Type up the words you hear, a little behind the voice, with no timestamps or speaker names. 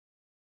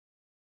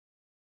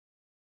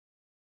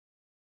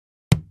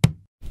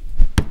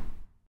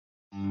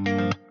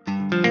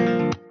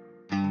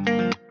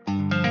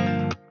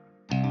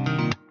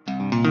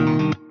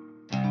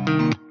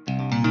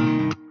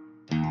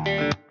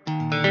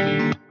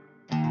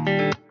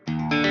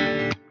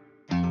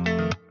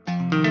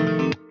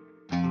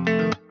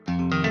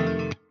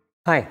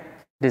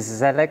This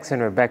is Alex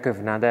and we're back with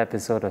another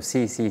episode of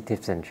CEC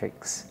Tips and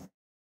Tricks.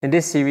 In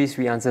this series,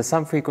 we answer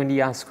some frequently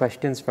asked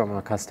questions from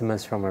our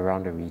customers from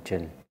around the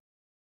region.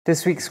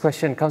 This week's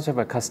question comes from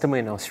a customer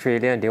in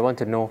Australia and they want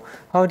to know,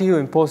 how do you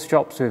impose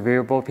jobs with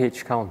variable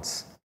page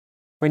counts?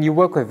 When you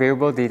work with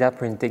variable data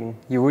printing,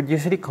 you would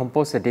usually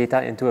compose the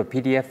data into a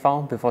PDF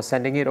file before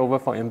sending it over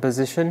for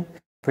imposition,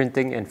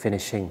 printing and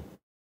finishing.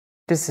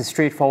 This is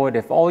straightforward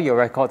if all your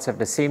records have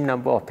the same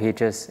number of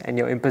pages and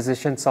your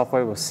imposition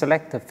software will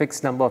select a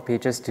fixed number of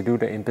pages to do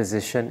the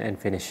imposition and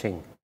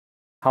finishing.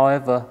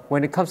 However,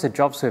 when it comes to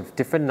jobs with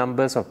different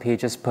numbers of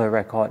pages per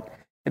record,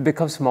 it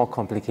becomes more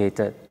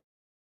complicated.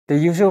 The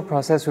usual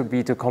process would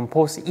be to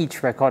compose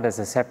each record as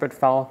a separate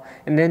file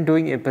and then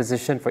doing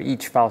imposition for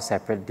each file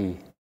separately.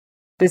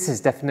 This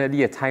is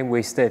definitely a time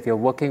waster if you're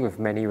working with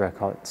many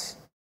records.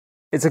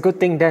 It's a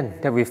good thing then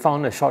that we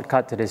found a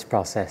shortcut to this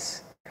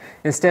process.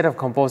 Instead of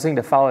composing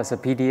the file as a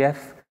PDF,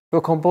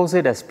 we'll compose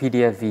it as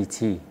PDF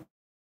VT.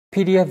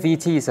 PDF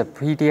VT is a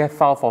PDF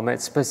file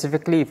format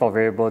specifically for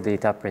variable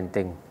data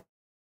printing.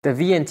 The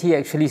V and T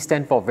actually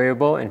stand for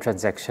variable and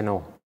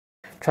transactional.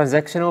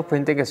 Transactional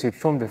printing, as we've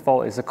shown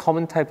before, is a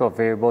common type of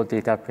variable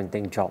data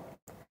printing job.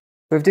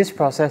 With this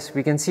process,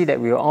 we can see that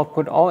we will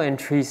output all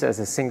entries as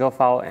a single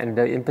file and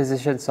the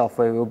imposition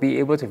software will be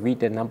able to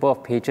read the number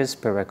of pages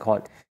per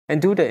record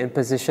and do the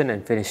imposition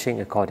and finishing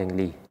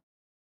accordingly.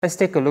 Let's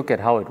take a look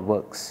at how it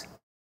works.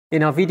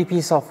 In our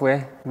VDP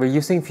software, we're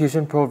using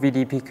Fusion Pro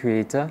VDP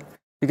Creator.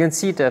 You can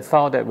see the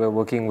file that we're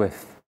working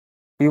with.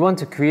 We want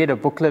to create a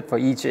booklet for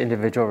each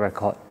individual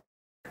record.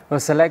 We'll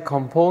select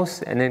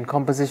Compose and in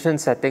Composition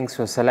Settings,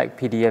 we'll select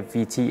PDF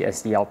VT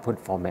as the output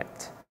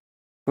format.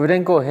 We'll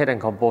then go ahead and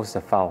compose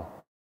the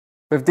file.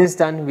 With this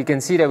done, we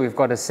can see that we've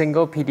got a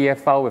single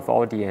PDF file with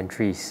all the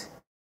entries.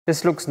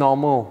 This looks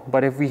normal,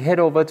 but if we head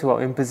over to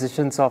our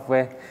imposition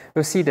software,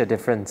 we'll see the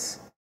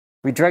difference.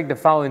 We drag the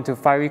file into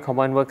Fiery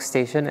Command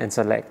Workstation and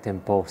select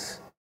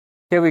Impose.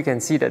 Here we can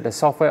see that the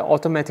software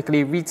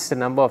automatically reads the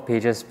number of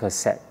pages per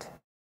set.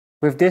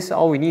 With this,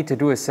 all we need to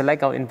do is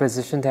select our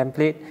imposition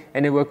template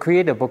and it will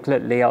create a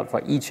booklet layout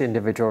for each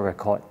individual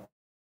record.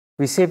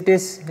 We save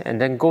this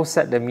and then go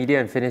set the media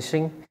and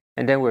finishing,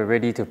 and then we're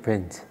ready to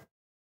print.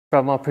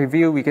 From our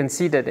preview, we can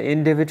see that the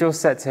individual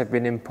sets have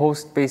been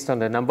imposed based on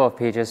the number of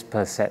pages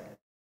per set.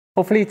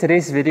 Hopefully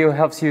today's video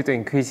helps you to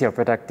increase your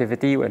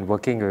productivity when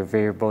working with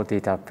variable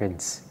data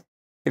prints.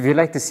 If you'd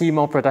like to see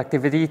more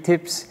productivity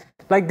tips,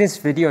 like this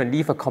video and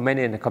leave a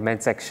comment in the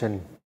comment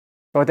section.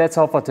 Well, that's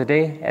all for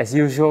today. As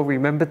usual,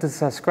 remember to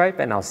subscribe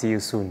and I'll see you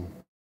soon.